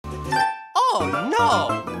Oh,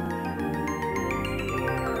 no!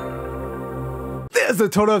 There's a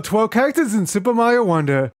total of 12 characters in Super Mario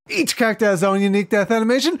Wonder. Each character has their own unique death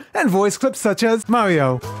animation and voice clips such as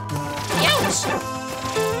Mario, Ouch!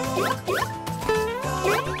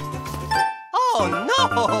 Oh,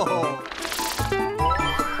 no!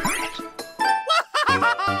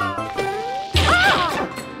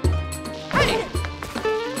 Hey!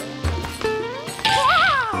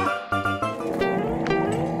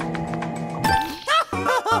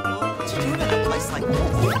 What you doing in a place like this?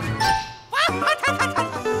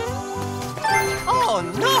 Oh,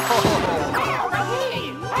 no!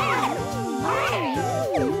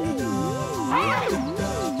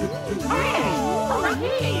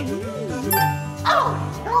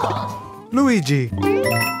 Luigi,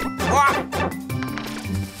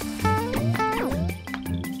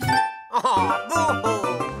 Oh,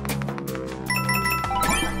 boo-hoo!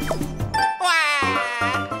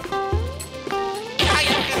 Wow!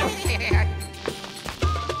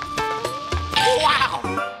 He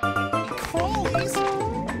crawls!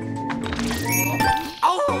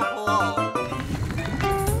 Oh!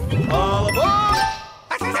 All aboard!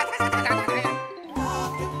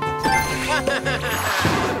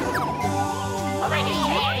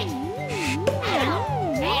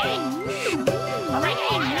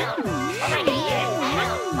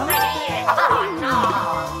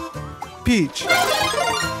 Peach,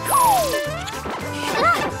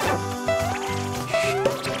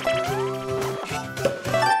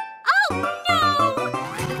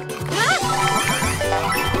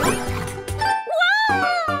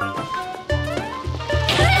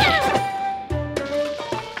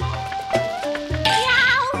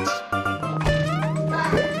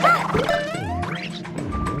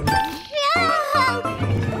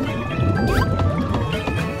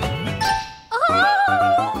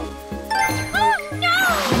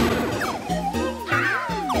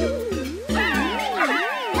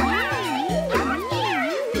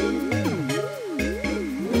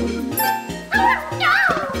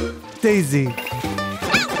 Daisy,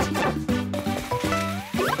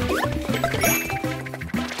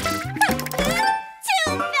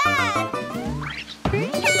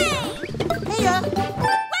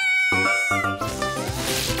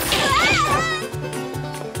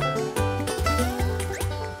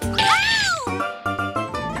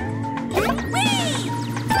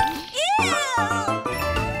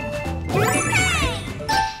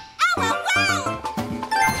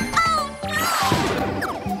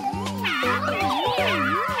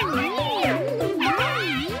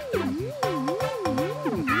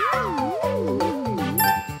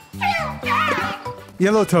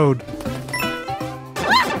 Yellow Toad,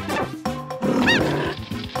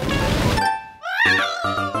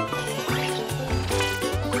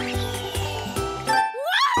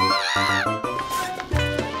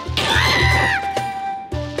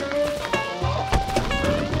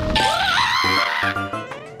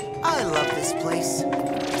 I love this place.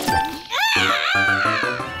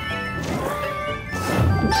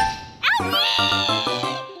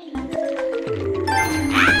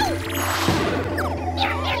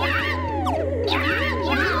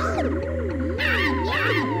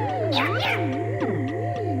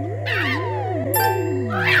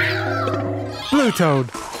 Blue Toad,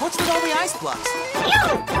 What's with all the ice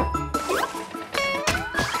blocks?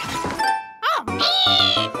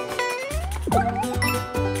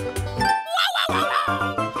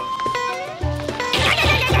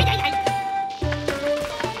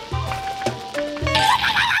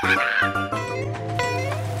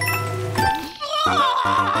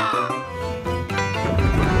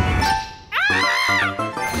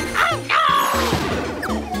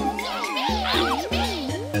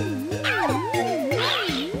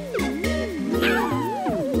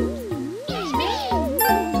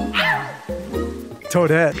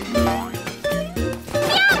 Toadette,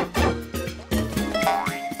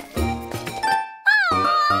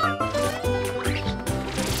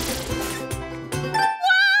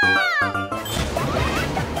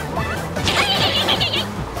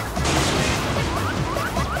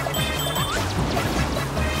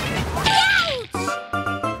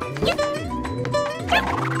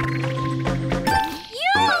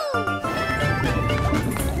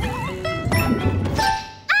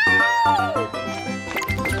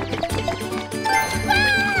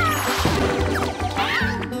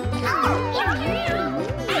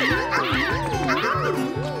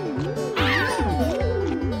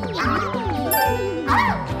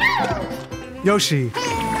 Yoshi,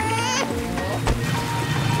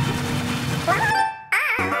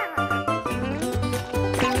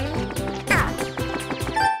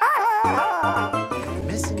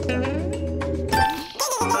 Missing.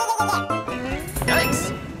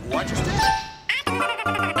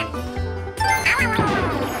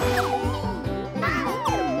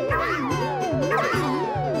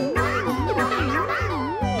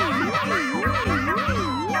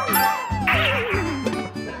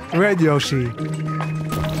 Red Yoshi.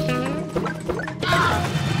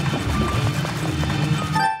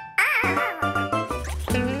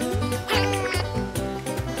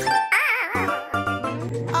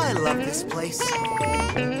 I love this place.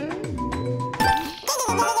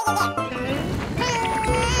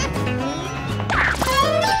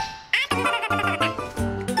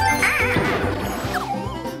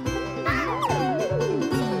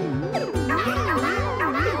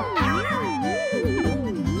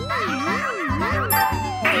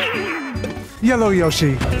 Yellow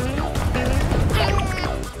Yoshi.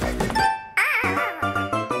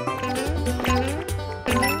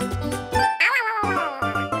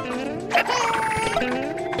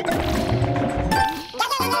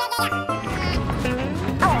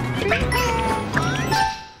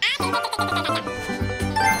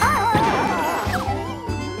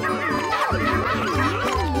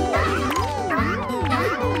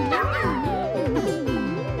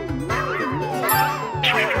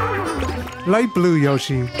 Light blue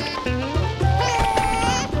Yoshi.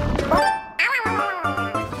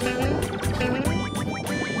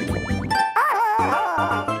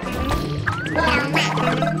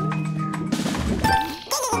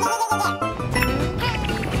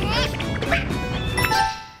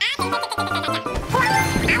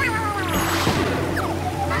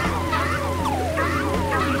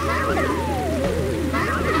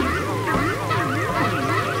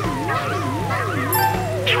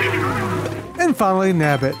 And finally,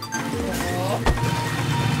 Nabbit.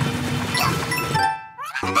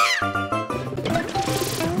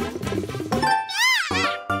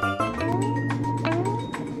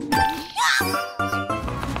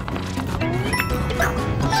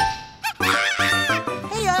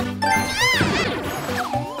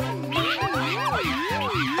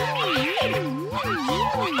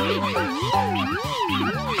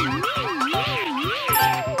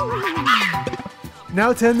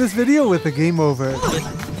 Now to end this video with a game over.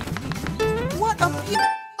 What a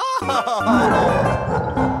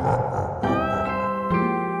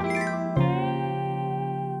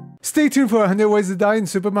Stay tuned for 100 Ways to Die in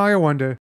Super Mario Wonder.